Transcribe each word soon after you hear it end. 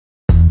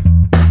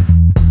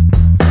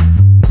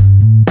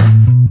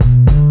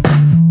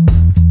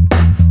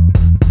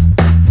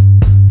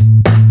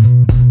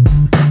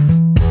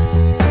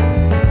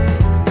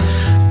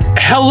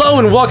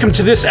and welcome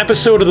to this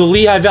episode of the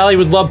Lehigh Valley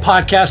with Love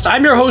podcast.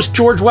 I'm your host,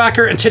 George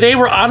Wacker, and today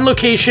we're on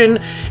location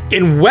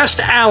in West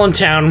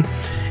Allentown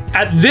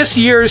at this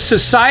year's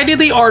Society of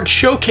the Arts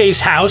Showcase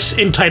House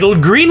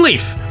entitled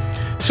Greenleaf.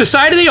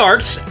 Society of the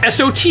Arts,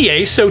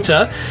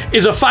 SOTA,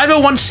 is a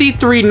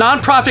 501c3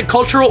 nonprofit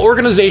cultural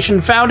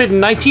organization founded in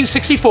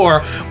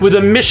 1964 with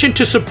a mission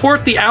to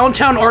support the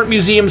Allentown Art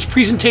Museum's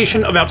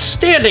presentation of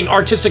outstanding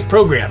artistic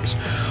programs.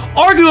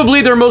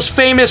 Arguably their most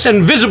famous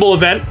and visible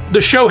event, the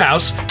Show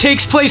House,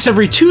 takes place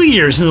every 2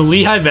 years in the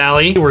Lehigh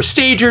Valley, where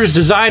stagers,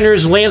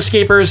 designers,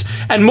 landscapers,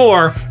 and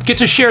more get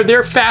to share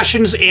their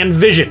fashions and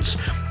visions.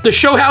 The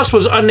Show House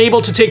was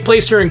unable to take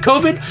place during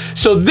COVID,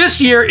 so this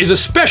year is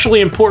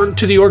especially important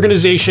to the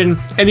organization,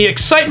 and the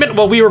excitement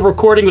while we were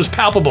recording was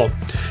palpable.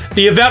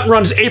 The event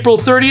runs April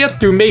 30th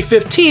through May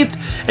 15th,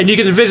 and you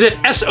can visit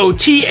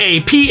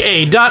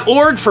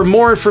sotapa.org for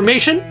more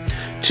information.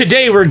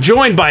 Today, we're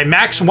joined by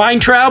Max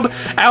Weintraub,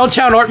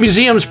 Allentown Art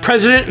Museum's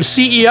president and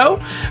CEO,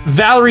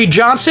 Valerie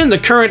Johnson, the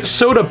current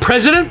SOTA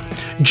president,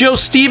 Jill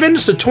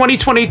Stevens, the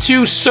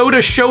 2022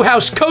 SOTA Show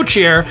House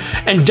co-chair,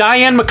 and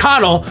Diane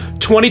McConnell,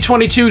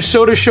 2022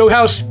 SOTA Show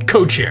House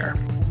co-chair.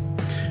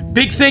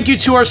 Big thank you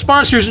to our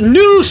sponsors.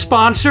 New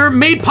sponsor,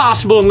 made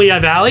possible in Lehigh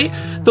Valley.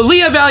 The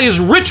Lehigh Valley is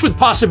rich with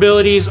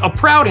possibilities, a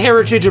proud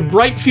heritage, a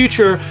bright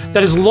future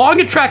that has long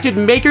attracted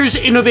makers,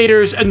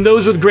 innovators, and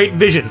those with great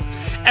vision.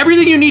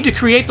 Everything you need to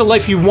create the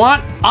life you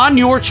want on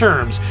your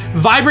terms.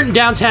 Vibrant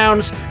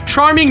downtowns,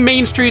 charming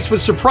main streets with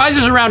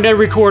surprises around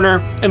every corner,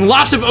 and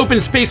lots of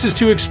open spaces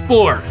to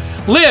explore.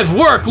 Live,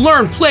 work,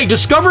 learn, play,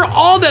 discover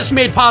all that's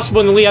made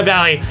possible in the Lehigh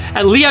Valley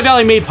at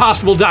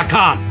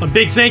lehighvalleymadepossible.com. A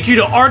big thank you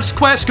to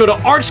ArtsQuest. Go to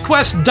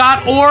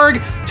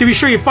artsquest.org to be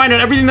sure you find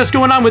out everything that's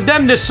going on with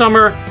them this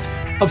summer.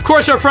 Of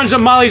course, our friends at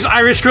Molly's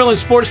Irish Grill and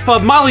Sports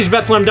Pub,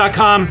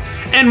 molly'sbethlehem.com,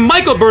 and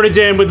Michael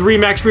Bernardin with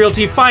Remax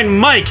Realty. Find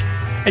Mike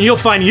and you'll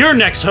find your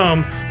next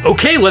home.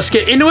 Okay, let's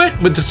get into it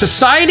with the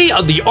Society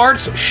of the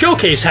Arts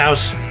Showcase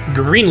House,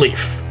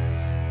 Greenleaf.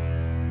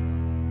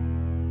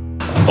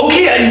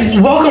 Okay,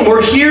 welcome.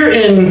 We're here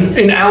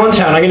in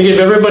Allentown. I'm going to give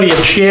everybody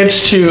a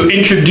chance to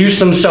introduce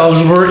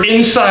themselves. We're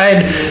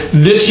inside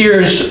this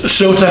year's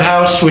SOTA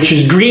house, which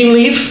is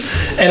Greenleaf,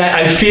 and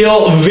I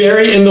feel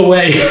very in the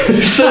way.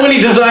 There's so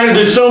many designers.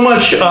 There's so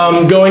much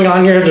going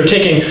on here. They're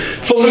taking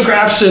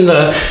photographs in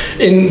the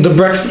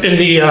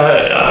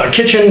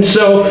kitchen.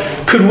 So,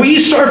 could we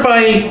start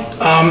by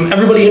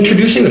everybody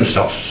introducing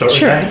themselves? So,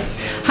 sure. Okay.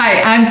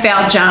 Hi, I'm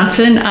Val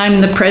Johnson.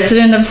 I'm the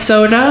president of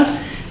SOTA.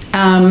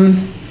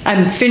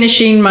 I'm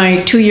finishing my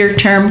 2-year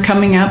term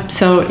coming up,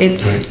 so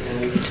it's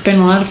been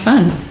a lot of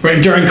fun.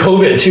 Right, during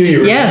COVID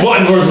too. Yes.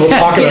 We'll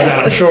talk about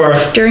that, I'm sure.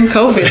 During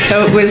COVID,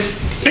 so it was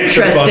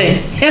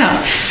interesting.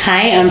 Yeah.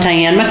 Hi, I'm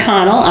Diane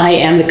McConnell. I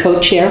am the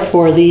co-chair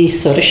for the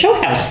SOTA Show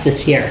House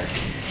this year.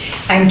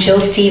 I'm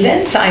Jill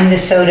Stevens. I'm the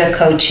SOTA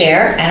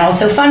co-chair and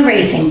also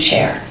fundraising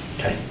chair.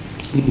 Okay.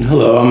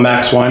 Hello, I'm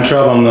Max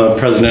Weintraub. I'm the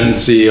president and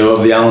CEO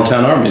of the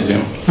Allentown Art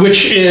Museum.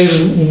 Which is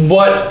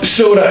what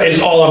SOTA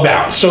is all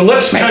about. So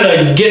let's kind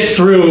of get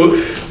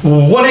through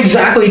what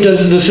exactly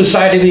does the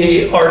Society of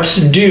the Arts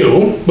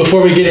do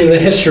before we get into the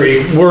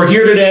history. We're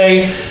here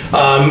today,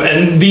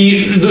 and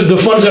the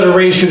funds that are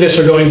raised through this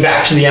are going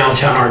back to the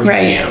Allentown Art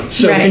Museum.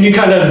 So can you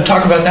kind of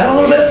talk about that a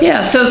little bit?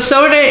 Yeah, so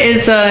SOTA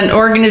is an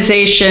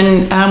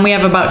organization. We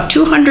have about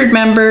 200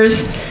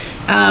 members.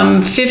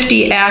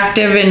 50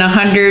 active and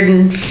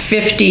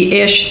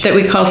 150-ish that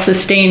we call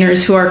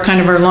sustainers, who are kind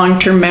of our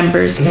long-term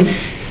members.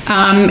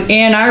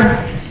 And our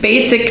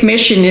basic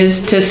mission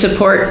is to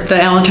support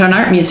the Allentown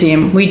Art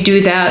Museum. We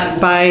do that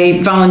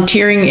by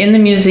volunteering in the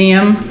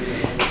museum.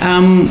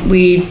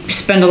 We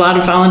spend a lot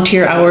of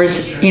volunteer hours,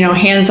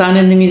 hands-on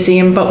in the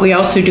museum, but we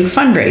also do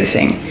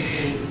fundraising.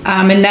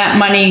 And that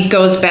money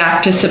goes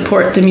back to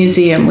support the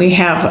museum. We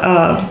have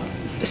a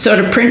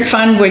SOTA Print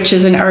Fund, which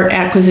is an art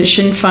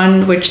acquisition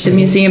fund, which the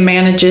museum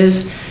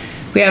manages.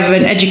 We have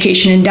an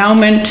education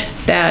endowment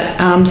that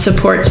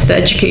supports the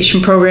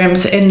education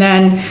programs. And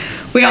then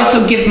we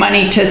also give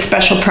money to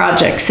special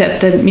projects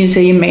that the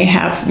museum may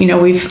have.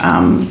 We've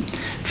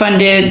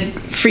funded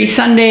free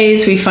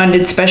Sundays, we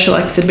funded special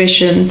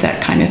exhibitions, that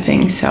kind of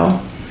thing.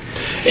 So.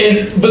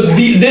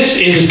 This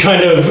is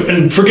kind of,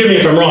 and forgive me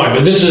if I'm wrong,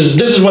 but this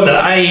is one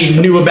that I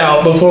knew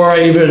about before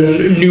I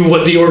even knew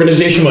what the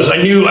organization was. I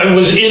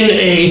was in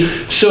a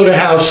SOTA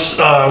house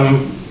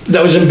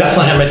that was in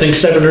Bethlehem, I think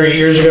 7 or 8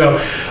 years ago.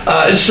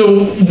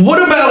 So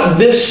what about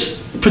this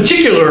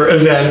particular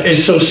event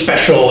is so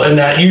special and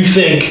that you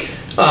think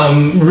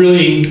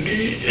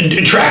really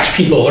attracts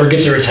people or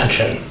gets their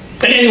attention?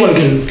 And anyone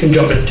can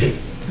jump in too.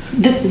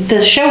 The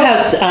show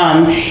house,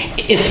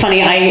 it's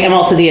funny, I am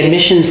also the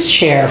admissions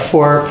chair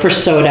for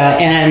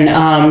SOTA,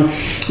 and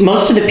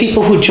most of the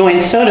people who join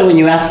SOTA, when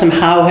you ask them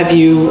how did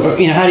you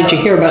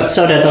hear about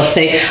SOTA, they'll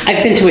say,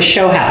 I've been to a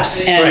show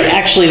house, and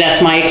actually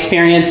that's my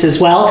experience as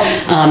well.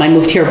 I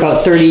moved here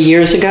about 30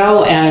 years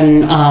ago,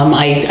 and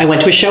I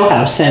went to a show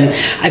house, and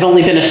I've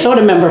only been a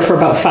SOTA member for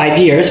about 5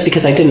 years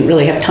because I didn't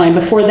really have time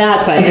before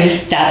that,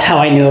 but that's how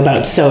I knew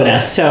about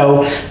SOTA.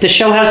 So the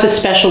show house is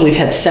special. We've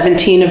had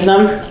 17 of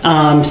them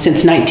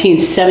since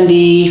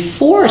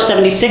 1974 or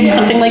 76,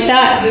 something like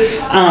that.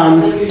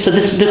 So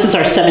this is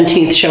our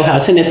 17th show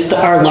house, and it's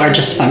our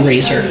largest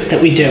fundraiser that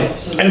we do.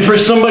 And for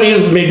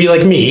somebody maybe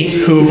like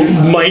me who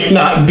might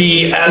not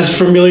be as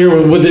familiar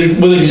with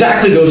what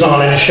exactly goes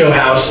on in a show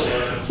house,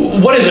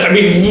 what is it? I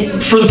mean,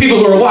 for the people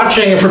who are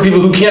watching and for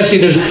people who can't see,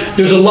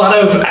 there's a lot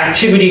of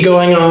activity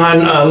going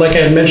on. Like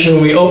I had mentioned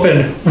when we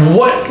opened,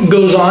 what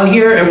goes on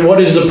here and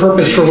what is the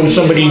purpose for when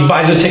somebody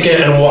buys a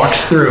ticket and walks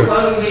through?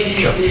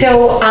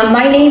 So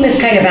my name is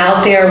kind of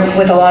out there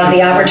with a lot of the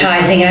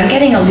advertising, and I'm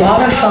getting a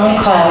lot of phone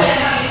calls.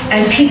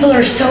 And people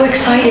are so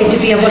excited to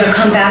be able to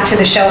come back to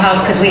the show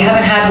house because we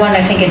haven't had one,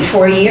 I think, in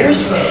 4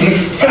 years.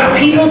 So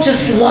people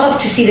just love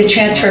to see the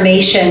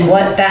transformation,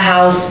 what the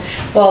house,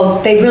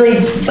 well, they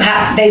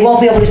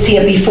won't be able to see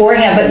it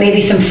beforehand, but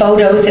maybe some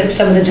photos if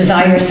some of the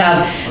designers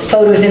have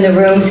photos in the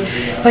rooms.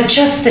 But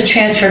just the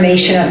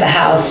transformation of the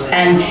house,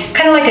 and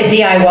kind of like a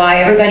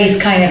DIY, everybody's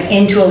kind of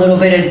into a little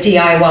bit of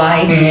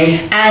DIY,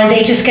 and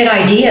they just get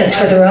ideas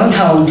for their own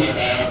homes,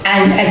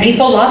 and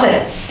people love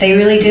it. They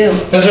really do.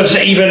 That's what I'm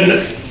saying.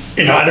 Even,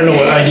 I don't know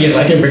what ideas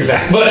I can bring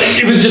back, but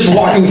it was just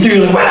walking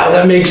through, like, wow,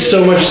 that makes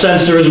so much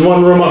sense. There was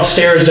one room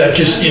upstairs that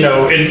just,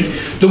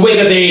 the way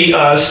that they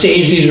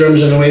stage these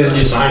rooms and the way they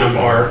design them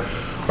are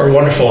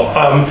wonderful.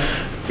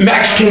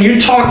 Max, can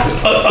you talk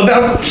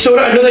about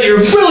SOTA? I know that you're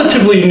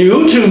relatively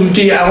new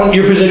to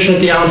your position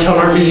at the Allentown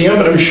Art Museum,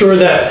 but I'm sure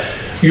that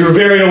you're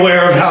very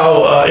aware of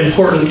how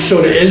important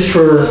SOTA is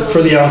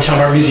for the Allentown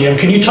Art Museum.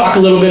 Can you talk a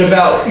little bit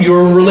about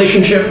your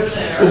relationship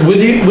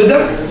with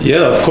them?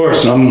 Yeah, of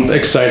course. And I'm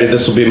excited.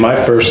 This will be my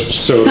first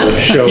SOTA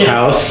show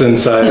house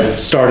since I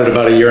started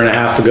about a year and a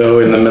half ago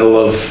in the middle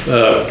of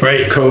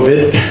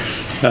COVID.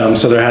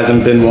 So there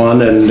hasn't been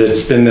one, and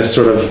it's been this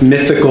sort of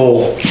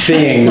mythical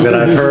thing that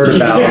I've heard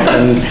about,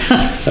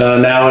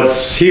 and now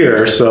it's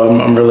here. So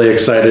I'm really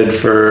excited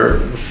for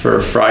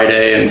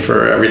Friday and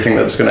for everything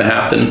that's going to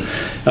happen.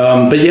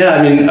 But yeah,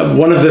 I mean,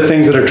 one of the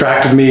things that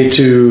attracted me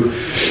to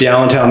the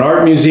Allentown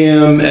Art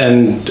Museum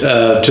and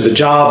to the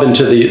job and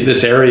to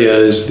this area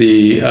is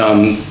the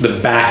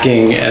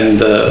backing and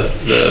the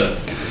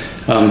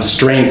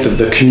strength of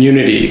the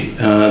community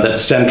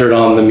that's centered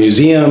on the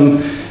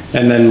museum,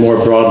 and then more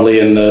broadly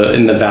in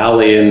the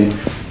valley. And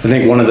I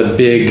think one of the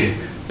big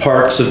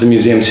parts of the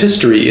museum's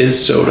history is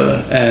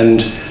SOTA.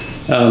 And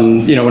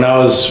when I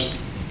was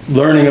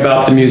learning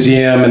about the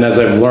museum, and as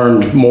I've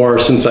learned more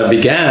since I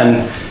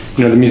began,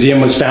 the museum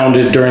was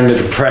founded during the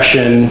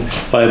Depression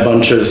by a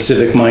bunch of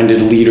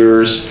civic-minded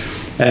leaders,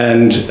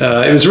 and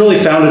it was really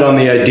founded on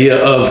the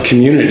idea of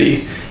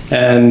community.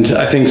 And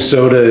I think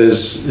SOTA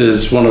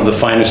is one of the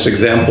finest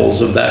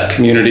examples of that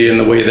community in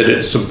the way that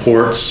it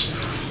supports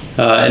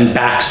and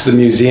backs the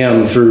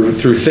museum through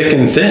thick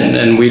and thin.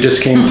 And we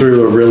just came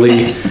through a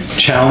really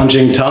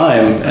challenging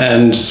time,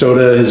 and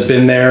SOTA has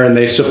been there, and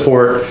they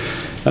support,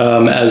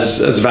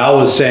 as Val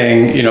was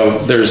saying,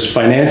 there's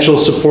financial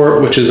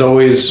support, which is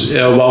always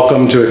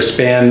welcome to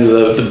expand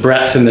the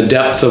breadth and the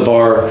depth of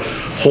our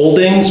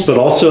holdings, but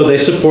also they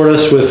support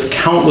us with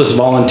countless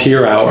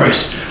volunteer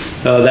hours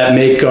that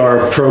make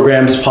our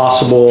programs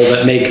possible,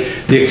 that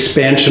make the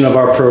expansion of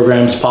our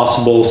programs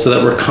possible, so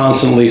that we're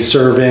constantly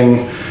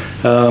serving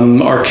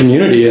our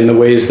community in the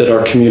ways that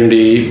our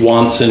community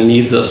wants and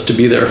needs us to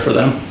be there for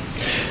them.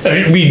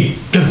 We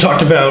have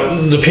talked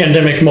about the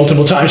pandemic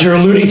multiple times. You're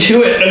alluding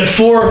to it. And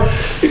for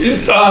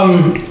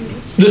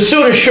the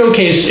SOTA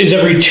Showcase is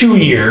every 2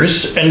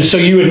 years, and so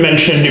you had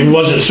mentioned it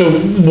wasn't. So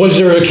was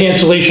there a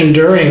cancellation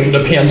during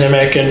the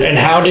pandemic, and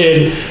how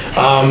did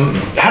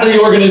the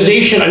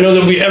organization? I know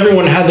that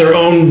everyone had their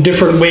own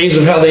different ways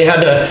of how they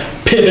had to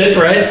pivot,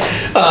 right?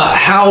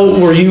 How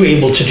were you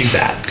able to do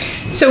that?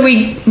 So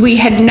we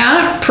had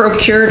not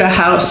procured a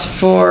house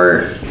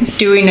for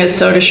doing a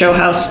SOTA show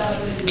house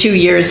 2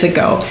 years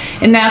ago,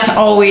 and that's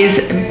always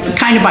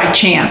kind of by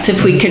chance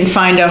if we can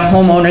find a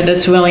homeowner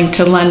that's willing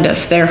to lend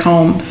us their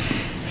home.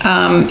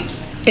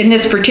 In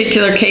this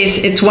particular case,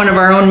 it's one of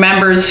our own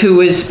members who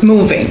is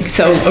moving,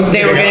 so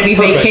they were going to be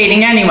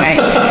vacating anyway.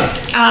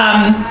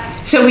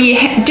 So we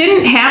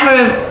didn't have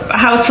a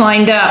house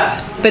lined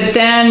up, but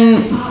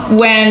then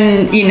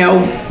when,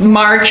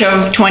 March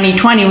of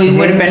 2020, we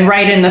would have been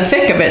right in the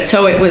thick of it.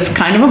 So it was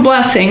kind of a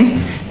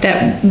blessing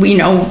that, we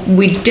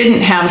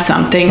didn't have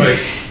something. Right.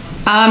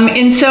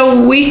 And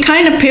so we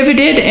kind of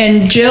pivoted,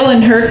 and Jill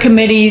and her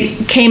committee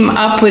came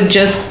up with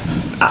just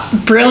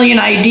brilliant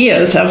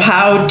ideas of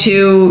how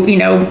to,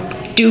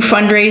 do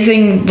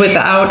fundraising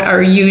without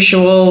our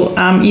usual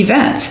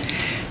events.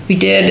 We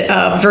did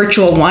a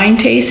virtual wine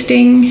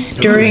tasting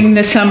during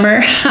the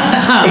summer.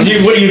 What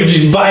do you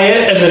just buy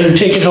it and then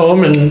take it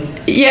home and?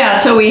 Yeah,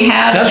 so we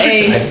had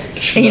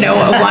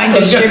a wine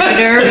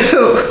distributor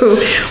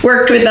who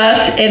worked with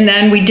us, and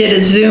then we did a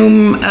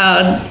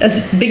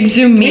big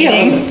Zoom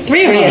meeting.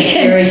 Three of us.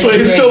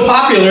 It's so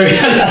popular.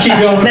 Keep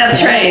going.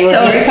 That's right.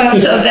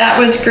 So that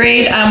was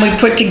great. We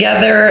put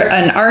together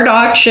an art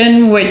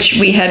auction, which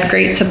we had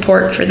great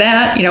support for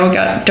that. We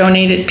got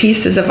donated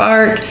pieces of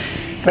art.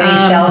 Raised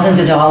thousands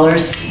of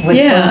dollars with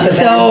both events.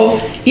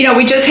 So,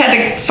 we just had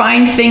to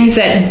find things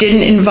that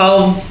didn't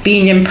involve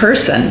being in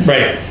person.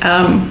 Right.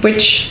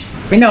 Which,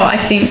 I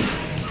think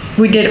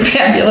we did a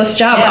fabulous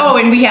job. Yeah. Oh,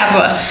 and we have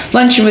a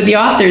Luncheon with the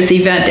Authors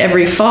event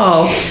every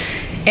fall.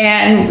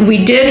 And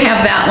we did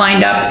have that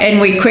lined up, and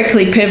we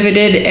quickly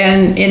pivoted,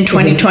 and in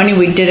 2020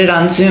 we did it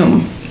on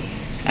Zoom.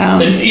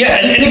 And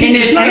again,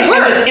 it's not.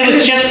 It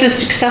was just as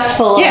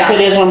successful Yeah. as it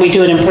is when we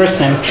do it in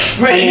person.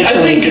 Right. I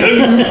financially.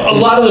 think a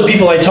lot of the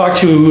people I talk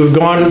to who have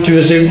gone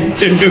through this and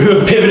who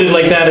have pivoted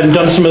like that and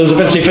done some of those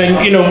events, they find,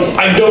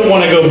 I don't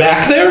want to go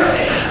back there,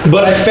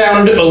 but I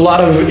found a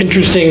lot of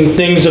interesting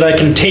things that I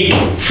can take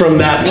from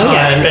that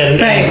time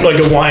and like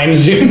a wine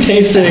Zoom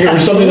tasting or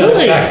something to that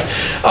effect.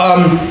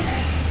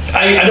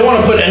 I don't want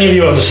to put any of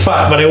you on the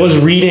spot, but I was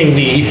reading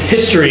the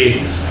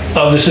history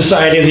of the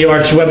Society of the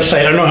Arts website.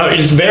 I don't know how,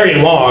 it's very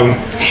long.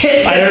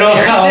 I don't know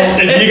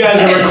if you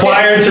guys are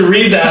required to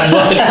read that,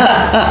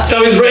 but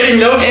I was writing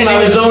notes and I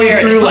was only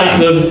through like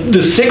the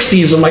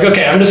 60s. I'm like,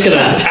 okay, I'm just going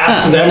to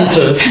ask them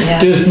to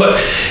do this. But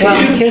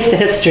here's the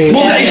history.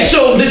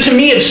 Well, to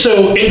me, it's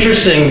so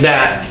interesting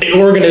that an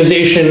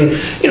organization,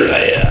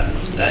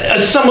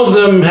 some of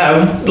them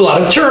have a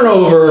lot of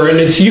turnover,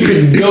 and you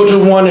could go to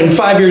one and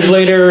 5 years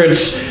later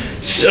it's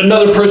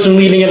another person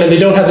leading it and they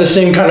don't have the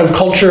same kind of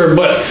culture.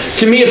 But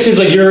to me, it seems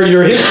like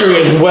your history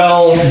is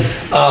well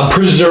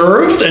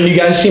preserved and you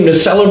guys seem to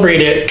celebrate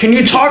it. Can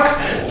you talk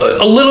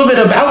a little bit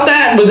about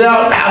that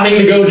without having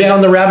to go down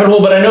the rabbit hole?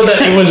 But I know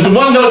that it was the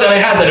one note that I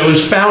had, that it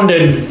was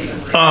founded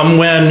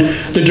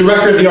when the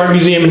director of the Art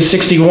Museum in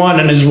 '61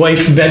 and his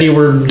wife Betty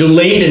were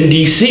delayed in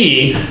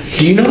DC.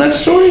 Do you know that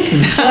story?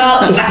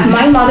 Well,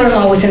 my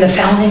mother-in-law was in the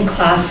founding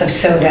class of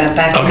SOTA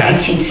back in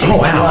 1961.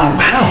 Oh,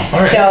 wow. All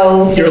right.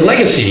 So your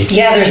legacy.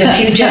 Yeah, there's a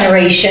few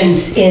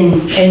generations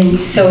in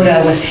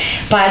SOTA.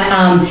 But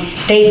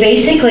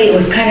it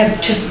was kind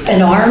of just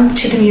an arm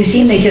to the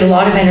museum. They did a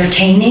lot of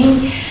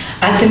entertaining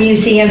at the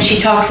museum. She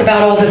talks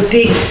about all the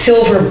big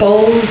silver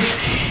bowls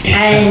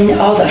and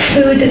all the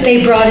food that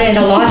they brought in,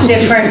 a lot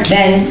different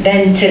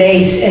than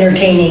today's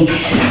entertaining.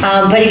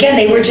 But again,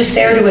 they were just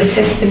there to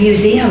assist the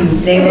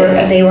museum. They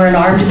were an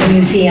arm to the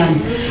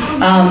museum.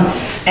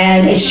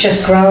 And it's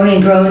just grown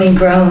and grown and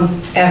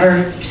grown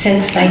ever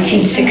since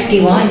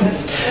 1961.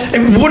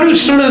 And what are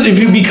if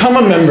you become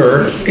a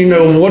member,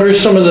 what are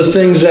some of the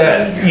things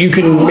that you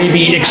can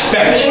maybe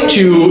expect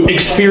to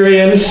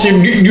experience?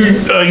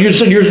 You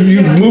said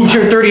you moved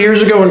here 30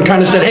 years ago and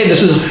kind of said, hey,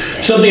 this is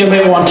something I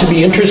may want to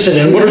be interested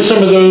in. What are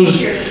some of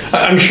those?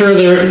 I'm sure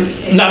they're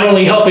not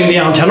only helping the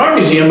Allentown Art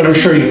Museum, but I'm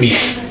sure you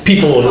meet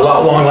people with a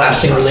lot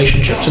long-lasting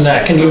relationships in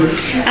that. Can you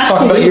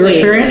talk about your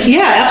experience?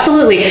 Yeah,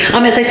 absolutely.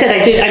 As I said,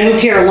 I moved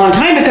here a long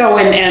time ago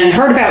and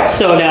heard about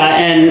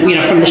SOTA and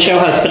from the show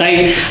house, but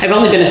I've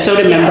only been a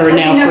SOTA member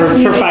now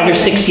for 5 or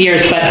 6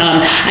 years, but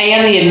I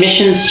am the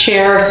admissions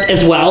chair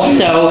as well.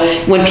 So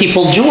when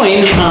people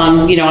join,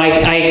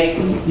 I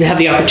have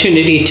the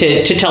opportunity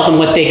to tell them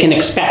what they can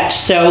expect.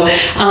 So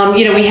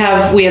we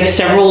have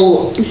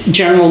several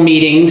general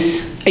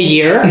meetings a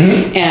year,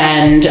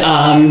 and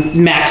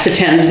Max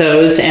attends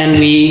those, and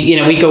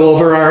we go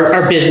over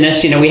our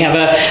business. We have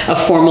a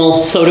formal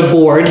SOTA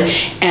board,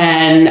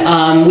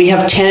 and we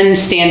have 10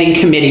 standing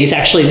committees.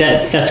 Actually,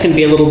 that's going to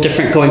be a little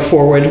different going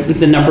forward with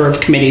the number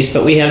of committees,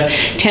 but we have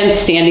 10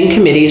 standing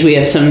committees. We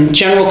have some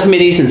general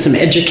committees and some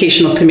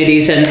educational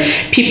committees, and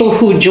people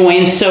who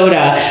join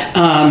SOTA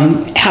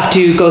have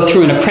to go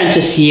through an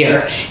apprentice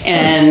year,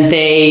 and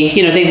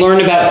they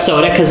learn about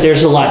SOTA because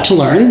there's a lot to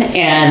learn,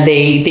 and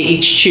they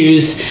each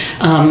choose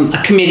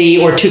a committee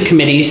or two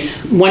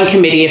committees. One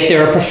committee if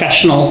they're a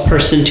professional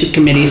person, two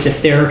committees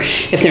if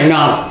they're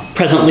not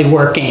presently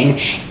working,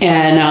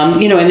 and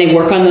and they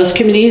work on those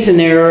committees, and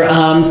they're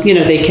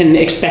they can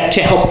expect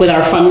to help with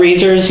our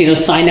fundraisers,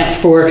 sign up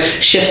for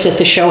shifts at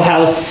the show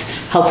house,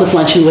 help with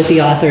Luncheon with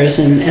the Authors,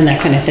 and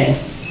that kind of thing.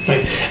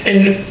 Right.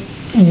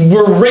 And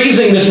we're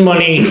raising this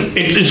money.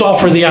 It's all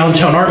for the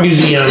Allentown Art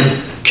Museum.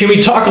 Can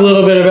we talk a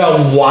little bit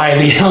about why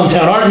the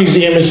Allentown Art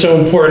Museum is so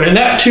important? And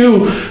that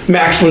too,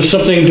 Max, was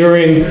something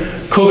during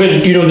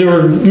COVID. There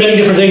were many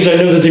different things I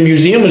know that the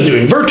museum was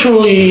doing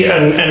virtually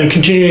and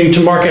continuing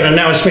to market, and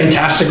now it's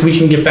fantastic we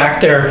can get back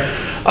there.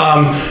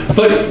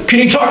 But can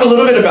you talk a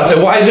little bit about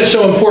that? Why is it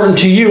so important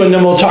to you? And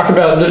then we'll talk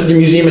about the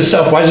museum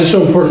itself. Why is it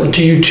so important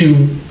to you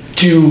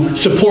to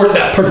support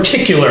that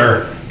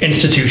particular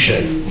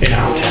institution in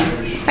Allentown?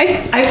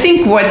 I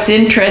think what's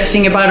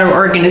interesting about our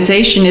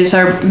organization is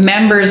our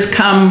members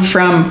come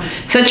from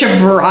such a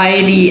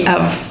variety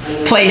of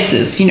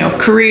places,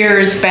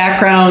 careers,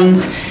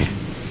 backgrounds,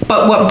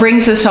 But what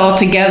brings us all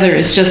together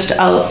is just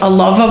a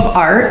love of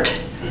art,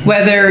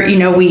 whether,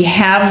 we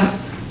have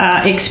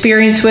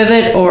experience with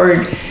it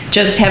or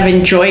just have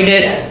enjoyed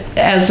it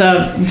as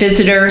a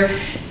visitor,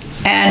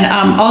 and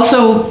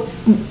also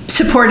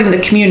supporting the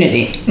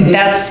community.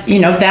 That's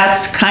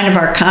kind of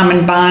our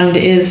common bond,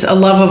 is a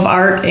love of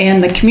art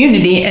and the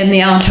community, and the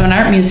Allentown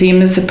Art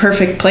Museum is the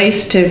perfect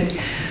place to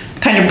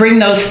kind of bring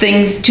those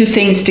two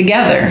things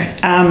together.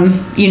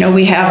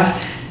 We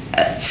have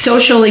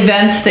social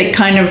events that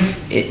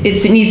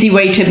it's an easy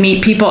way to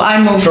meet people.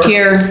 I moved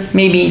here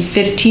maybe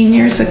 15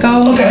 years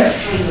ago. Okay.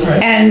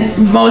 Right.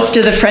 And most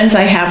of the friends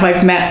I have,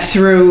 I've met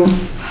through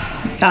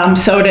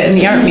SOTA and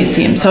the Art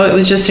Museum. So it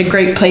was just a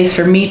great place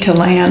for me to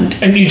land.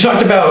 And you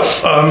talked about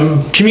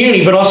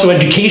community, but also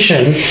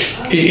education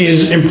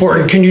is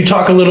important. Can you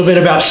talk a little bit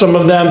about some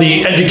of them,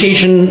 the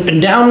education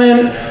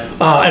endowment,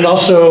 and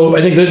also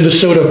I think the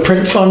SOTA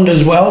print fund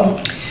as well?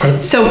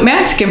 So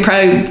Max can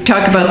probably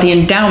talk about the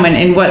endowment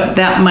and what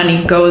that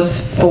money goes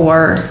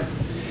for.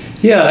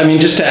 Yeah, I mean,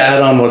 just to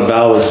add on what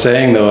Val was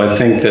saying, though, I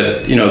think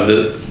that,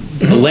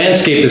 the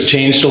landscape has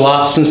changed a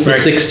lot since the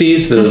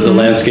 60s, the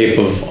landscape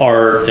of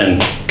art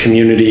and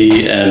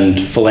community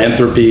and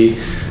philanthropy.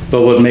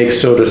 But what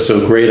makes SOTA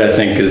so great, I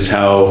think, is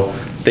how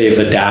they've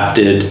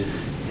adapted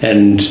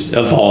and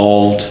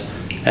evolved.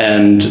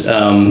 And,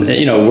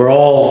 we're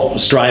all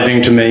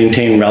striving to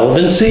maintain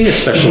relevancy,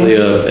 especially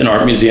an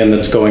art museum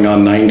that's going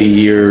on 90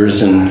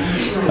 years and,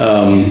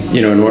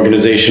 an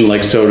organization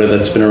like SOTA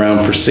that's been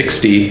around for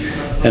 60.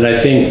 And I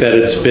think that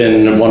it's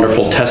been a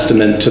wonderful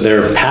testament to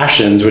their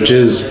passions, which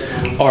is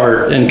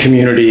art and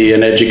community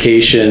and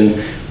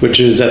education, which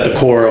is at the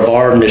core of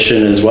our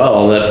mission as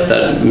well.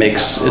 That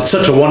makes it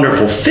such a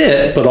wonderful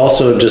fit, but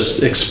also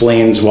just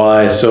explains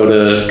why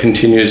SOTA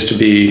continues to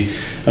be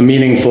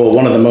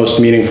one of the most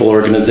meaningful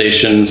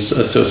organizations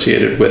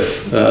associated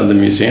with the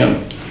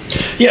museum.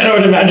 Yeah, and I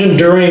would imagine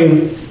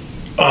during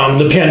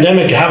the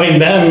pandemic, having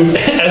them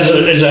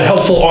as a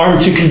helpful arm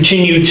to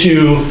continue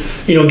to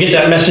get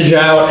that message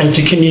out and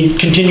to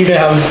continue to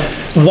have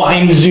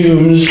wine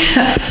Zooms.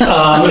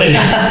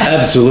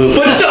 Absolutely.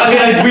 But still,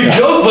 we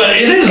joke, but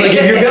it is like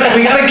if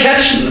we gotta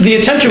catch the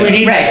attention. We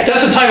need. Right.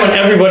 That's the time when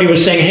everybody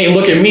was saying, "Hey,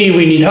 look at me.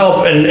 We need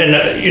help." And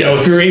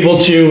if you're able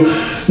to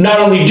not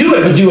only do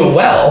it but do it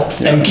well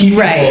and keep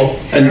people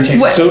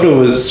entertained. SOTA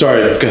was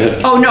sorry. Go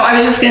ahead. Oh no, I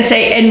was just going to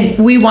say, and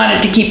we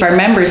wanted to keep our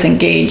members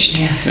engaged,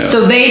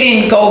 so they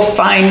didn't go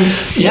find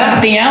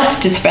something else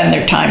to spend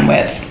their time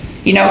with.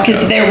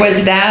 Because there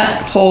was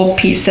that whole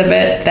piece of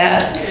it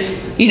that,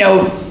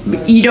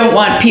 you don't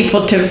want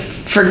people to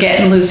forget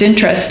and lose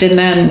interest, and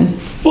then.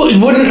 Well, it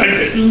wouldn't,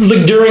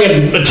 like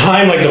during a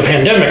time like the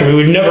pandemic,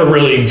 we've never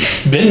really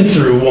been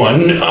through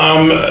one.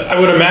 I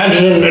would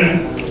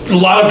imagine a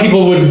lot of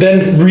people would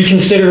then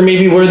reconsider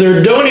maybe where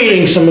they're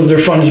donating some of their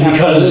funds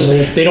because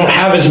they don't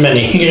have as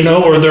many,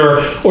 or they're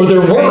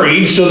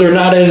worried, so they're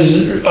not as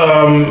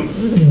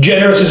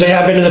generous as they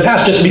have been in the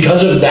past just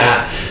because of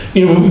that.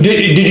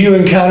 Did you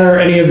encounter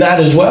any of that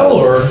as well,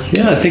 or?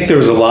 Yeah, I think there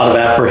was a lot of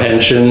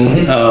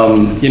apprehension.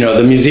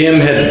 The museum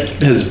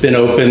has been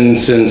open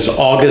since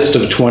August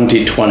of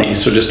 2020,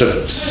 so just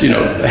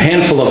a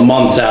handful of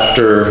months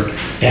after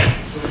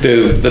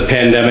the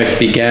pandemic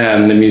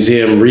began, the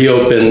museum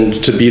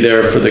reopened to be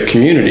there for the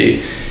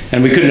community,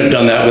 and we couldn't have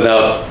done that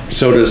without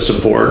SOTA's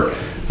support.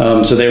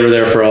 So they were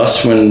there for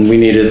us when we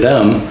needed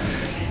them.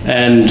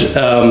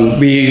 And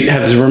we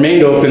have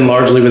remained open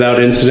largely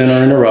without incident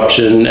or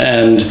interruption.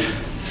 And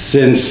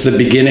since the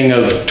beginning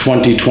of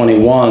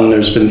 2021,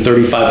 there's been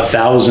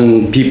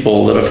 35,000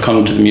 people that have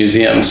come to the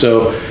museum.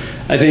 So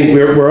I think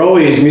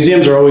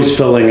museums are always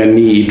filling a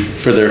need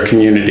for their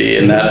community,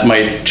 and that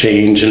might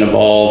change and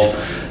evolve.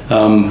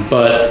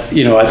 But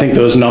I think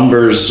those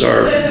numbers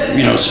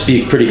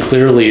speak pretty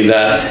clearly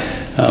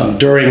that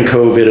during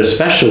COVID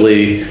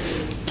especially,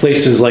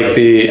 places like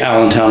the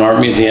Allentown Art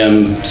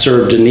Museum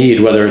served a need,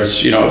 whether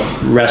it's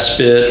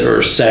respite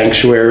or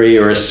sanctuary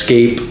or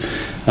escape,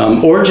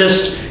 or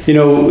just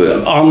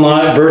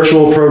online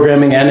virtual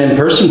programming and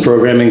in-person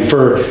programming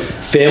for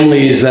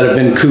families that have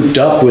been cooped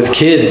up with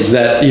kids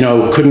that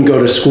couldn't go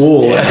to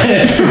school.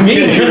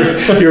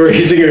 You're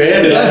raising your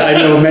hand. And I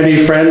know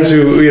many friends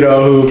who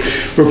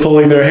were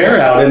pulling their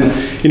hair out,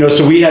 and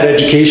so we had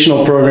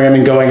educational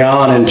programming going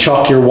on and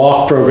Chalk Your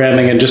Walk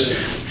programming and just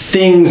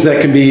things that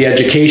can be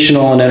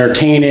educational and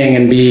entertaining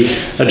and be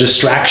a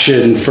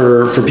distraction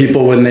for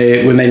people when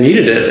they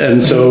needed it.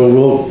 And so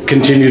we'll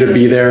continue to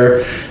be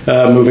there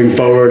moving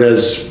forward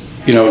as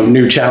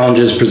new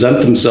challenges present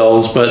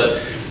themselves.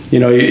 But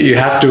you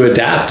have to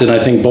adapt, and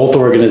I think both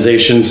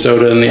organizations,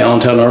 SOTA and the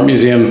Allentown Art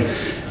Museum,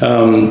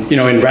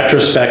 in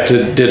retrospect,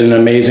 did an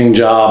amazing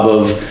job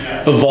of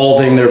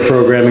evolving their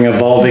programming,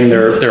 evolving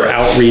their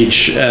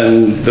outreach,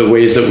 and the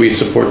ways that we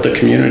support the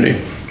community.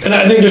 And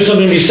I think there's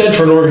something to be said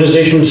for an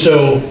organization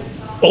so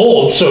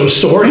old, so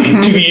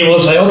storied, to be able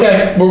to say,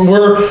 okay,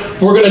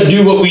 we're going to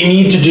do what we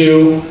need to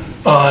do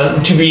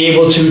to be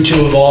able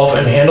to evolve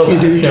and handle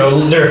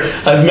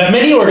that. I've met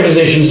many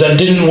organizations that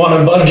didn't want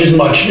to budge as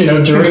much,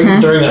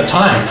 during that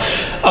time.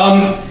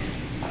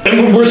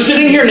 And we're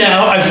sitting here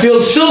now. I feel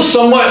still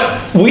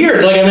somewhat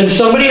weird, like I'm in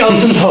somebody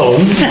else's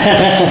home,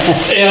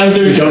 and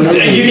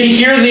you can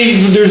hear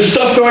there's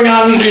stuff going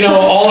on,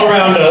 all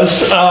around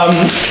us.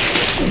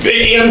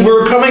 And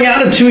we're coming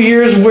out of 2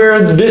 years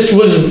where this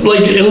was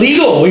like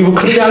illegal. We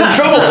could have gotten in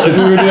trouble if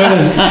we were doing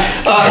this.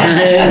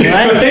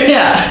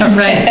 Yeah,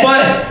 right.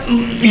 But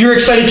you're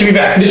excited to be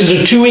back. This is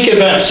a 2-week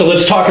event, so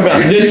let's talk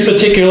about this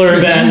particular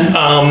event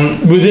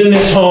within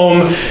this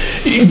home.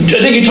 I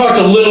think you talked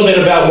a little bit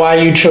about why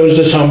you chose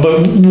this home,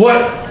 but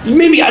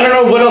maybe, I don't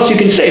know what else you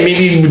can say.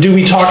 Maybe do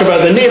we talk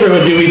about the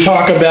neighborhood? Do we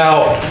talk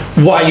about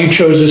why you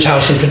chose this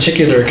house in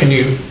particular? Can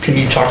you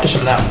talk to some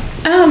of that?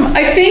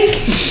 I think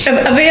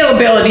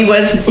availability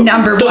was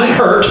number one. Doesn't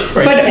hurt,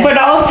 right? But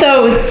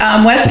also,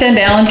 West End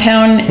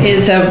Allentown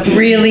is a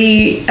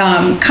really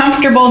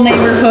comfortable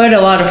neighborhood,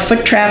 a lot of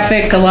foot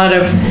traffic, a lot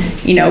of,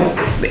 in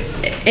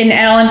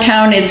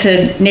Allentown, it's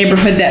a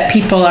neighborhood that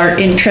people are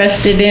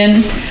interested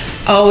in,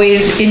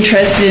 always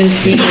interested in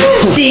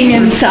seeing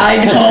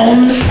inside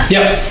homes.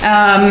 Yep.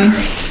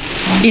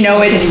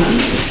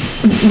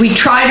 We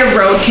try to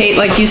rotate,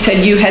 like you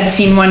said, you had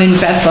seen one in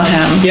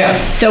Bethlehem. Yeah.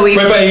 So right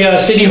by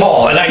City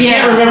Hall, and I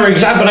can't remember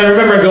exactly, but I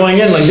remember going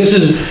in like, this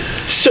is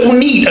so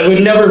neat. I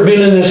would never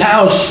been in this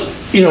house,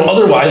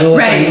 otherwise,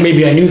 unless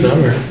maybe I knew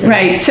them.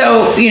 Right.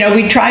 So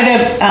we try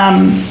to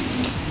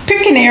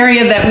pick an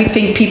area that we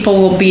think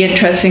people will be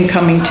interested in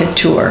coming to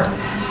tour.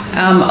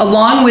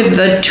 Along with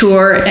the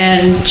tour,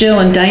 and Jill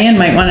and Diane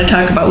might want to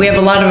talk about, we have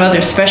a lot of other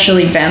special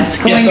events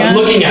going on. Yes, I'm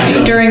looking at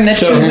them. During the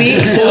 2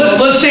 weeks. So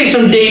let's say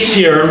some dates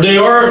here. They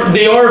are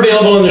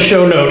available in the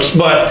show notes,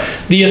 but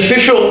the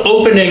official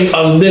opening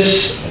of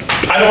this,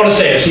 I don't want to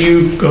say it, so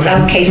you go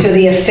ahead. Okay, so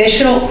the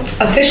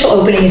official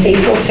opening is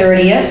April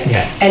 30th,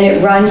 and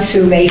it runs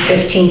through May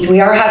 15th.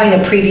 We are having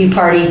a preview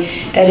party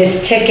that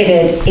is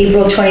ticketed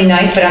April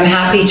 29th, but I'm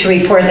happy to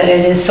report that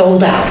it is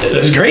sold out.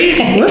 That's great.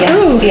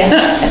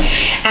 Yes.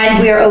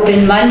 And we are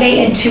open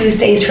Monday and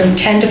Tuesdays from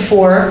 10 to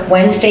 4,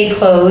 Wednesday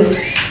closed,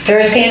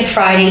 Thursday and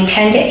Friday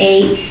 10 to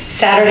 8,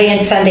 Saturday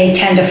and Sunday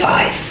 10 to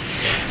 5.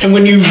 And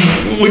when you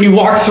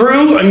walk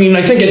through, I mean,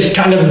 I think it's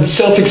kind of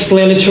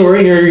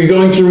self-explanatory, or you're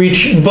going through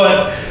each,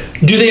 but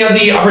do they have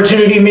the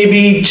opportunity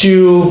maybe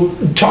to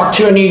talk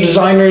to any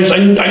designers? I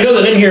know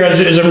that in here,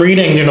 as I'm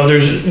reading,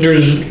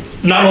 there's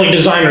not only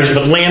designers,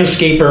 but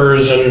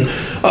landscapers and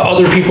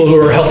other people who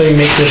are helping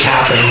make this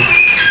happen.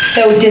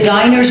 So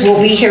designers will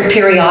be here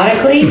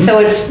periodically, so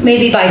it's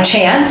maybe by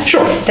chance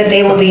that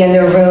they will be in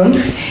their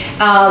rooms.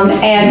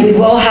 And we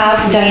will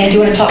have, Diane, do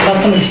you want to talk about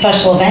some of the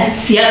special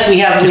events? Yes, we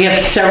have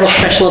several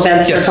special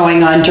events that are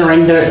going on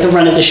during the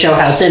run of the show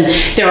house, and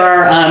there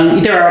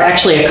are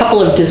actually a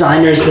couple of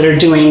designers that are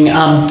doing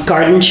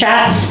garden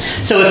chats.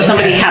 So if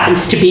somebody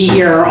happens to be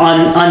here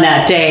on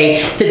that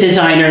day,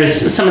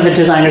 some of the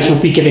designers will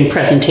be giving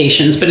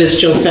presentations. But as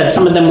Jill said,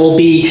 some of them will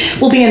be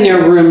in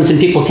their rooms and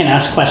people can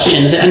ask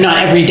questions. And not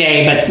every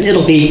day, but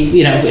it'll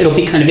be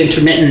kind of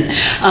intermittent.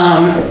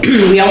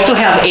 We also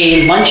have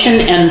a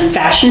luncheon and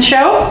fashion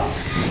show,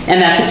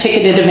 and that's a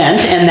ticketed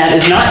event, and that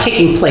is not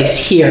taking place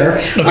here.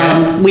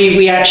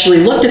 We actually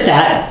looked at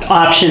that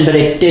option, but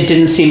it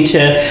didn't seem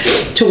to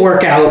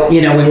work out.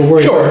 We were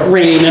worried about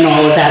rain and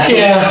all of that.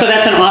 So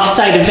that's an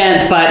off-site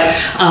event, but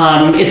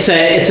it's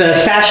a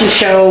fashion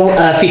show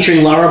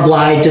featuring Laura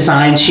Bly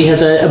Designs. She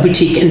has a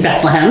boutique in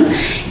Bethlehem,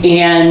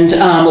 and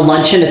a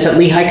luncheon. It's at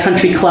Lehigh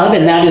Country Club,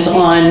 and that is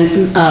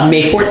on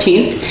May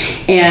 14th.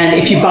 And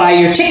if you buy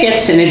your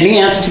tickets in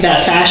advance to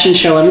that fashion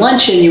show and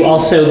luncheon, you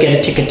also get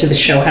a ticket to the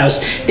show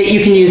house that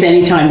you can use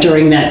anytime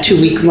during that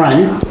 2-week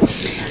run.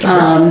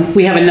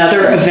 We have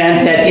another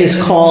event that is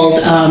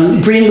called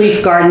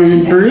Greenleaf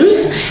Garden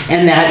Brews,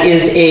 and that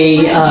is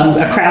a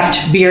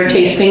craft beer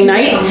tasting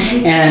night.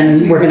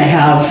 And we're going to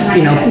have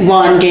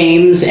lawn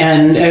games,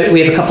 and we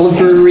have a couple of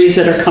breweries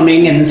that are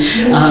coming and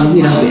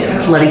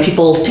letting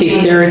people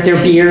taste their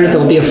beer.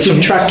 There'll be a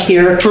food truck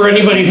here. For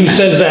anybody who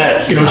says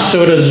that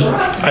soda's,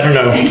 I don't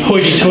know,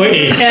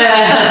 hoity-toity,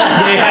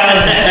 they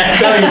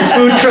have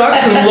food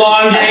trucks and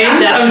lawn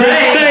games. That's I'm right.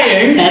 just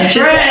saying. That's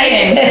just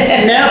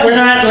saying. No, we're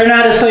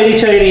not as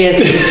hoity-toity as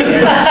you.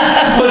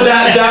 But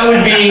that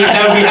would be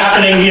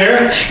happening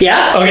here?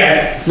 Yeah.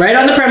 Okay. Right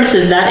on the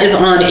premises. That is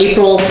on May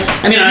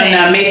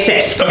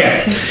 6th.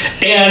 Okay.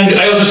 And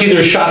I also see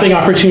there's shopping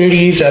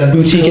opportunities at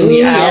Boutique in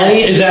the Alley.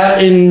 Yes. Is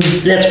that in?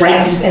 That's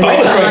right. It's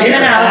right in the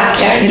house.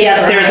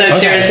 Yes, there's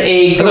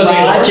a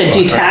garage, a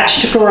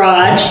detached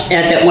garage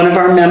that one of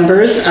our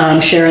members,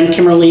 Sharon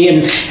Kimmerly,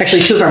 and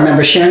actually two of our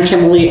members, Sharon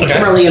Kimmerly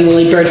and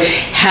Lily Bird,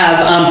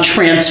 have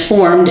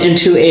transformed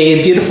into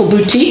a beautiful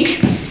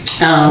boutique.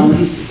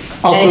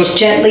 Also, it's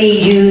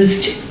gently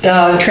used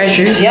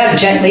treasures. Yeah,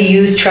 gently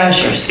used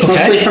treasures.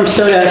 Mostly from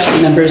Soda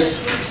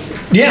members.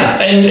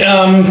 Yeah, and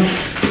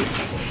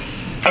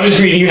I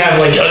was reading you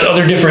have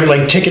other different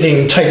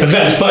ticketing type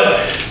events, but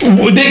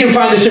they can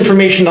find this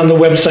information on the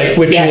website,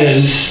 which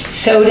is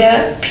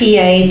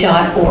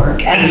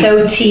sotapa.org.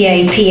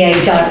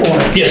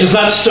 SOTAPA.org. Yes, it's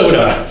not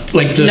soda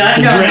like the drink.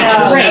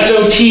 No.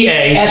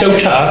 SOTA,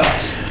 SOTA.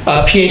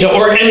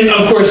 pa.org, and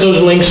of course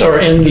those links are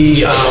in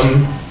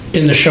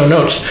the show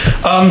notes.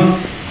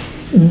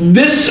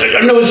 This, I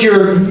know, is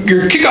your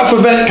kickoff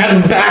event,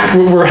 kind of back.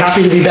 We're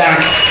happy to be back,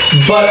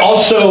 but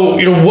also,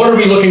 what are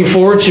we looking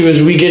forward to as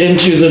we get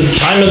into the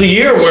time of the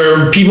year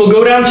where people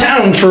go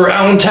downtown for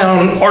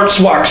Allentown Arts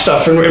Walk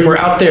stuff, and we're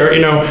out there.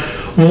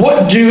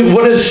 What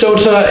does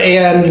SOTA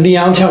and the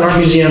Allentown Art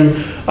Museum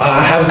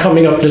have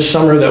coming up this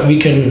summer that we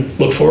can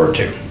look forward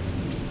to?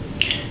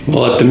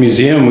 Well, at the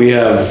museum, we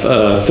have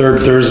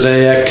Third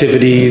Thursday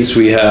activities.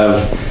 We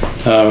have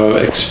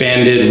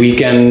expanded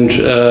weekend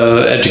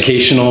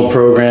educational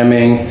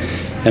programming.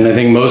 And I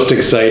think most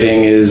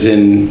exciting is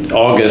in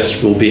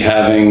August, we'll be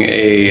having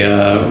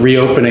a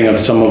reopening of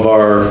some of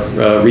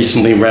our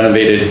recently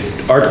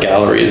renovated art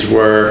galleries,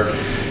 where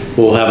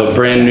we'll have a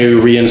brand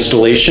new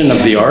reinstallation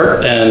of the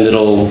art, and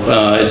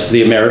it's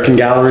the American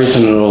galleries,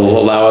 and it'll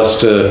allow us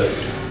to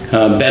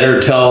better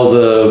tell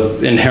the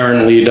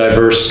inherently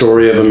diverse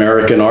story of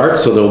American art.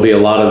 So there'll be a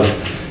lot of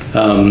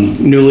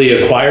newly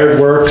acquired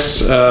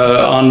works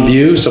on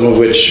view, some of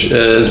which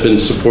has been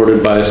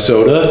supported by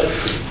SOTA,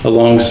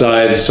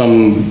 alongside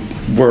some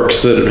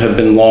works that have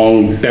been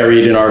long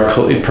buried in our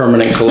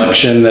permanent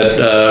collection that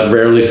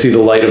rarely see the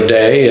light of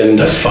day, and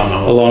that's fun,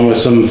 along with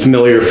some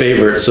familiar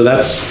favorites. So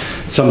that's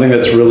something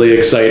that's really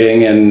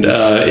exciting. And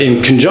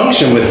in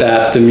conjunction with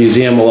that, the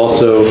museum will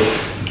also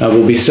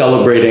we'll be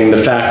celebrating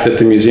the fact that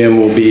the museum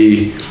will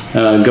be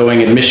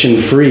going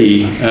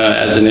admission-free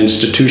as an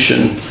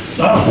institution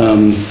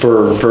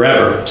for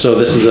forever. So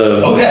this is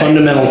a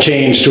fundamental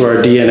change to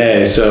our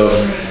DNA. So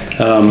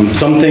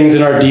some things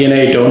in our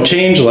DNA don't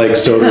change, like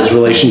SOTA's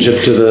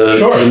relationship to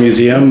the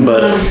museum,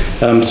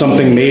 but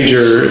something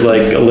major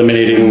like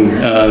eliminating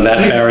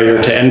that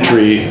barrier to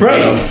entry.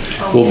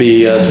 We'll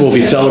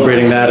be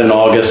celebrating that in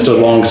August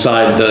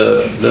alongside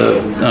the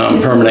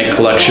permanent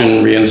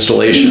collection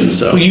reinstallation.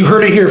 So you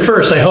heard it here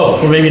first, I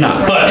hope, or maybe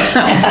not. But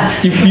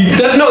that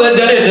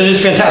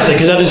is fantastic,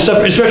 because that is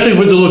especially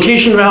with the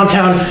location of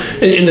Allentown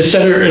in the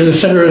center of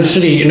the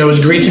city. It's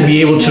great to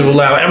be able to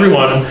allow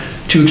everyone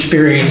to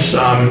experience.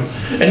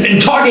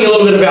 And talking a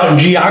little bit about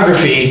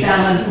geography,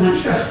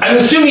 I'm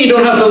assuming you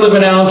don't have to live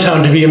in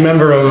Allentown to be a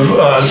member of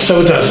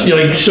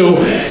SOTA. So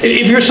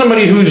if you're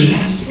somebody who's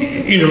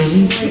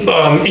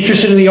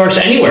interested in the arts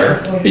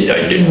anywhere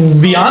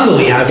beyond the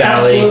Lehigh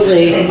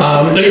Valley,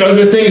 are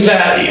there things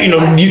that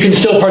you can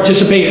still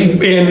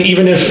participate in,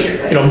 even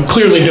if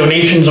clearly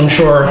donations, I'm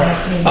sure.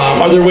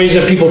 Are there ways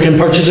that people can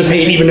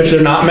participate even if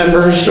they're not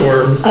members,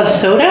 or of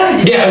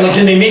SOTA? Yeah,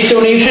 can they make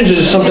donations?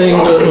 Is something?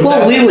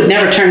 Well, we would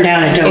never turn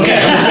down a donation.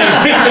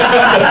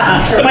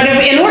 But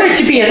in order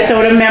to be a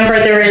SOTA member,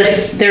 there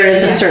is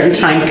a certain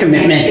time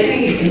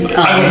commitment.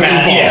 I would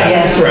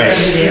imagine,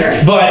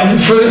 right. But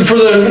for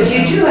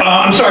the,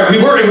 I'm sorry,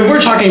 we were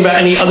talking about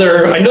any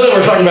other. I know that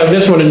we're talking about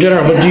this one in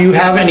general, but do you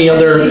have any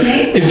other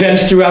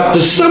events throughout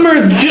the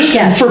summer,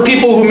 just for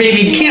people who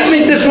maybe can't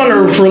make this one,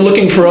 or for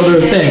looking for other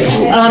things?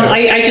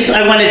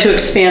 I wanted to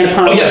expand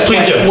upon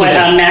what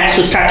Max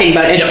was talking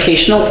about,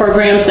 educational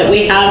programs that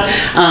we have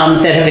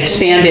that have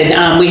expanded.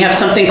 We have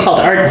something called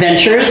Art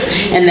Ventures,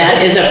 and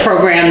that is a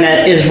program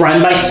that is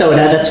run by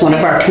SOTA. That's one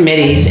of our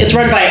committees. It's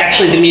run by,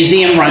 actually, the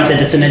museum runs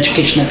it. It's an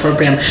educational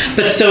program.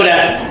 But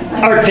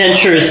SOTA, Art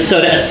Ventures,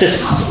 SOTA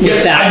assists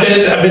with that.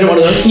 I've been at one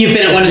of those. You've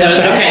been at one of those?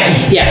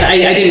 Okay. Yeah,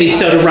 I didn't mean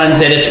SOTA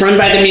runs it. It's run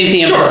by the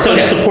museum. Sure,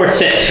 SOTA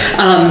supports it.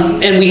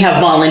 And we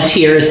have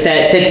volunteers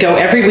that go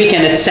every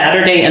weekend. It's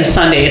Saturday and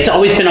Sunday. It's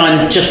always been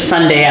on just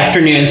Sunday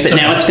afternoons, but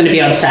now it's going to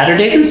be on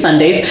Saturdays and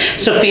Sundays.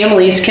 So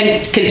families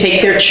can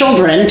take their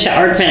children to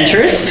Art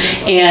Ventures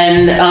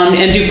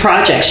and do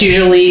projects.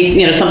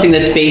 Usually, something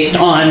that's based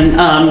on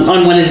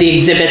one of the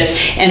exhibits.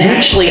 And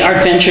actually,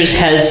 Art Ventures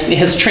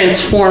has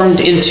transformed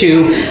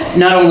into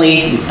not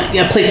only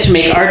a place to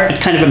make art, but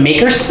kind of a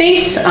maker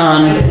space.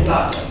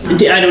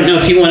 I don't know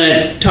if you want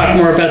to talk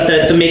more about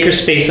the maker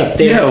space up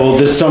there. Yeah, well,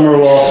 this summer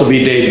we'll also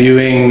be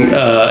debuting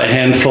a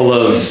handful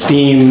of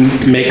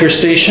STEAM maker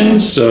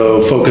stations,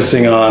 so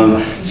focusing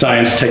on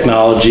science,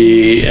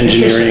 technology,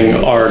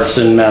 engineering, arts,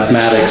 and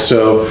mathematics.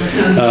 So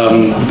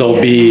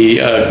there'll be,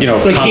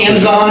 like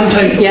hands-on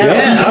type.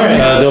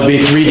 There'll be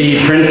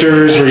 3D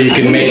printers where you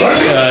can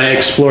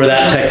explore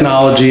that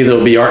technology.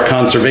 There'll be art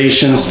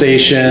conservation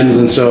stations,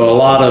 and so a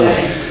lot of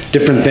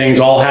different things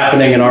all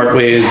happening in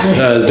Artways,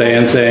 as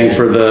Diane's saying,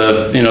 for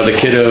the the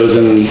kiddos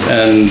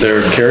and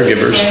their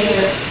caregivers.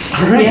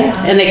 All right.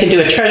 Yeah, and they can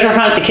do a treasure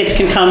hunt. The kids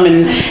can come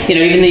and,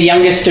 even the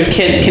youngest of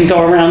kids can go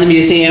around the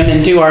museum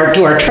and do our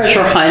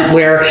treasure hunt,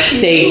 where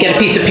they get a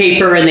piece of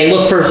paper and they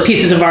look for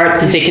pieces of art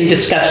that they can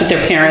discuss with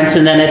their parents,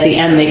 and then at the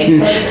end they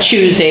can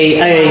choose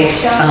a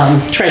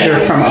treasure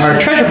from our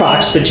treasure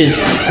box, which is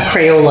a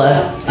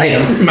Crayola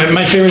item.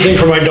 My favorite thing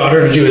for my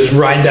daughter to do is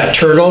ride that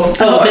turtle.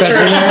 Oh, the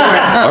turtle.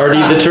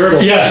 Artie the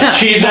turtle. Yes,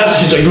 she's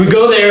like, we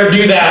go there,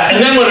 do that,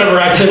 and then whatever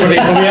activity,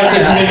 but we have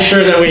to make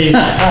sure that we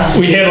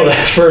handle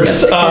that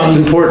first.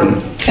 It's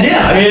important.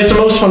 Yeah, I mean, it's the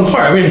most fun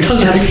part. I mean,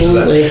 tons of people do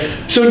Absolutely.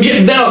 that. So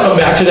then I'll come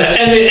back to that.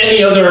 And then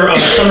any other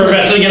summer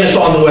events, again, it's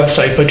all on the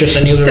website, but just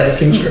any other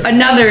things.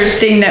 Another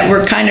thing that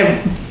we're kind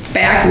of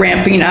back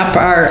ramping up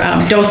are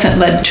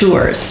docent-led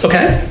tours.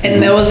 Okay.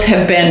 And those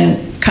have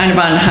been kind of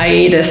on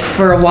hiatus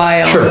for a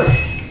while. Sure.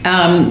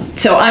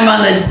 So I'm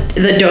on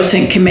the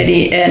docent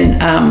committee,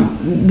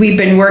 and we've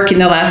been working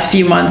the last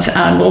few months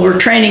on, well, we're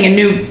training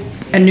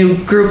a new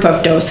group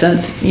of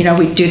docents. You know,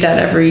 we do that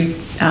every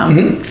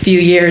few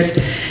years.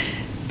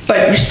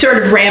 But we're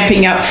sort of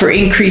ramping up for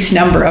increased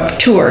number of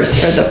tours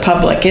for the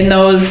public. And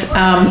those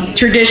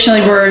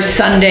traditionally were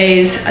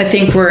Sundays. I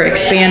think we're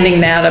expanding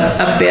that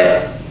a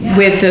bit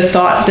with the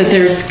thought that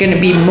there's going to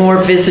be more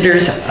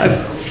visitors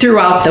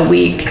throughout the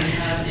week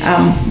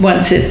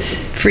once it's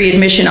free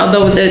admission,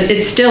 although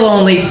it's still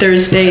only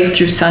Thursday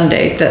through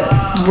Sunday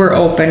that we're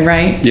open,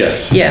 right?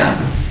 Yes. Yeah.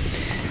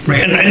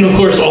 Right, and of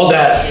course, all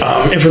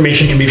that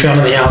information can be found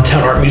in the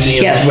Allentown Art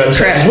Museum's website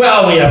correct. as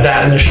well. We have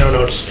that in the show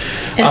notes.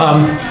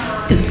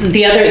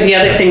 The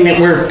other thing that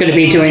we're going to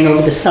be doing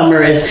over the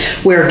summer is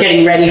we're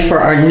getting ready for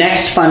our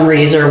next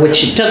fundraiser,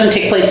 which doesn't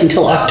take place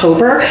until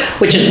October,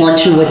 which is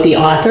Luncheon with the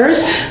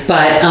Authors.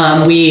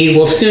 But we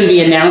will soon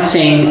be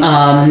announcing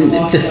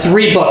the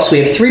 3 books. We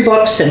have 3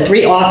 books and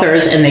 3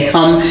 authors, and they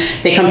come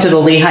to the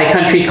Lehigh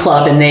Country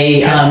Club, and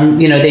they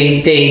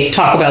they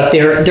talk about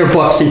their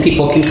books, and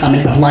people can come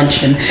and have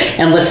lunch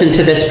and listen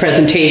to this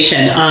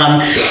presentation.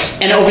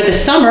 And over the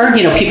summer,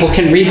 people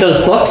can read those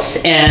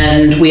books,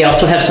 and we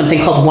also have something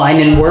called Wine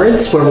and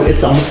Words, where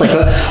it's almost like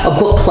a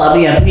book club.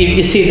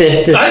 You see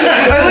the I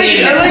like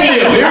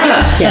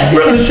yeah.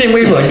 We're on the same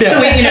wavelength. Yeah. So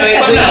we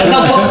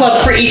a book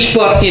club for each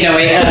book.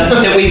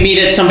 That we meet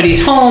at somebody's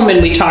home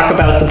and we talk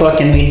about the book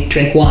and we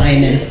drink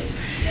wine and.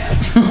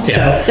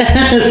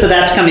 So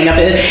that's coming up,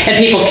 and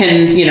people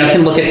can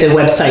look at the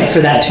website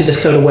for that, to the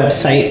SOTA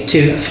website,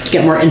 to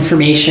get more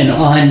information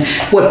on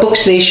what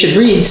books they should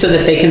read so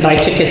that they can buy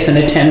tickets and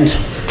attend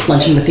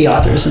Luncheon with the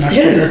Authors in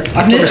October.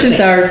 And this is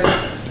our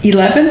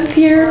 11th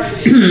year.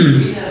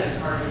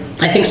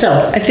 I think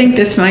so. I think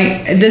this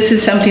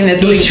is something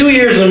that's. Those 2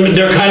 years,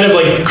 they're kind of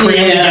like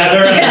crammed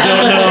together. And I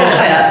don't know.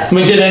 I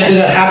mean, did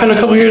that happen a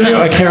couple years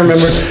ago? I can't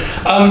remember.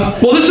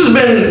 Well, this has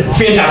been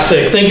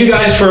fantastic. Thank you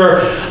guys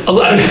for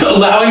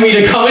allowing me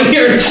to come in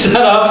here and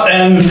set up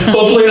and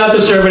hopefully not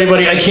disturb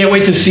anybody. I can't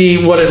wait to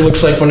see what it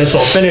looks like when it's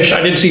all finished.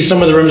 I did see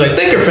some of the rooms I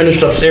think are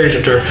finished upstairs,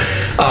 which are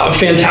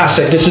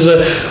fantastic. This is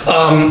a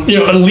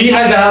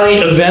Lehigh Valley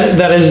event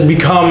that has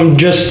become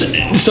just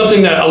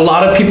something that a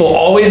lot of people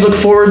always look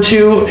forward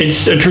to.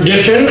 It's a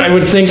tradition. I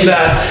would think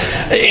that,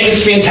 and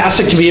it's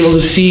fantastic to be able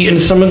to see in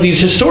some of these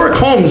historic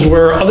homes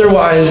where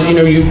otherwise,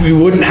 you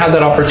wouldn't have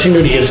that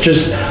opportunity. It's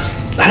just,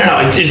 I don't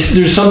know,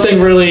 there's something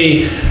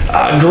really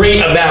great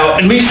about,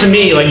 at least to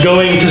me, like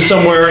going to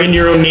somewhere in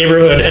your own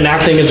neighborhood and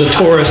acting as a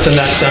tourist in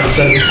that sense,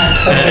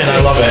 and I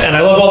love it. And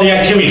I love all the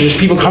activity. There's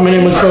people coming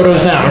in with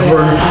photos now.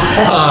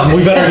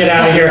 We better get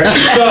out of here.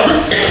 So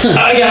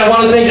again, I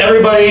want to thank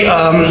everybody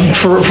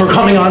for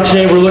coming on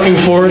today. We're looking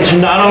forward to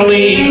not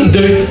only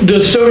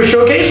the SOTA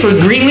Showcase with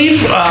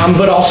Greenleaf,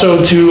 but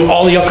also to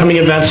all the upcoming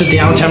events at the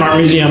Allentown Art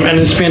Museum. And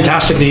it's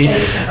fantastic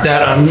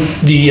that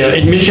the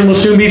admission will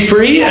soon be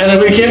free, and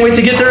we can't wait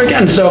to get there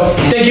again. So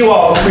thank you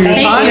all for your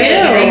time.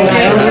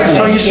 Thank you.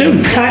 Talk to you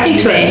soon. Talking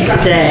to us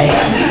today.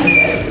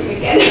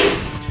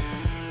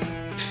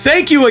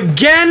 Thank you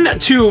again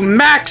to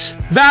Max,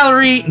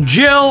 Valerie,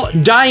 Jill,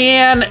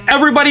 Diane,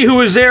 everybody who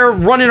was there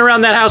running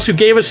around that house, who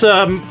gave us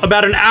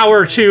about an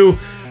hour to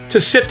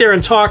sit there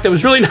and talk. That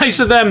was really nice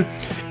of them.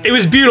 It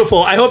was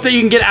beautiful. I hope that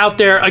you can get out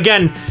there.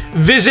 Again,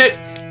 visit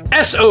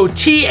sotapa.org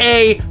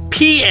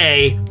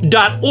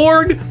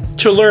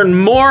to learn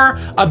more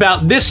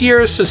about this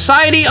year's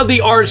Society of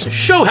the Arts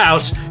Show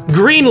House,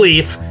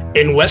 Greenleaf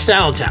in West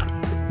Allentown.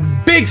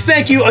 Big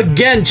thank you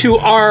again to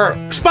our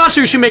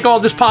sponsors who make all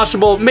this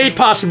possible, made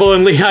possible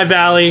in Lehigh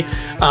Valley.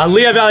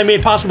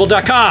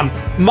 LehighValleyMadePossible.com,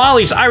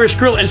 Molly's Irish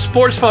Grill and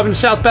Sports Pub in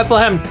South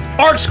Bethlehem,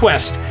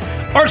 ArtsQuest,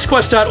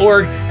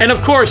 artsquest.org, and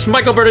of course,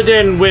 Michael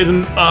Bernardin with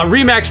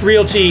Remax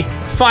Realty.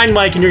 Find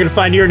Mike and you're going to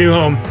find your new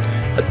home.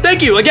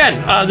 Thank you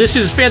again. This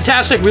is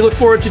fantastic. We look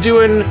forward to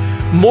doing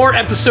more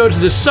episodes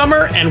this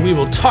summer, and we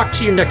will talk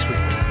to you next week.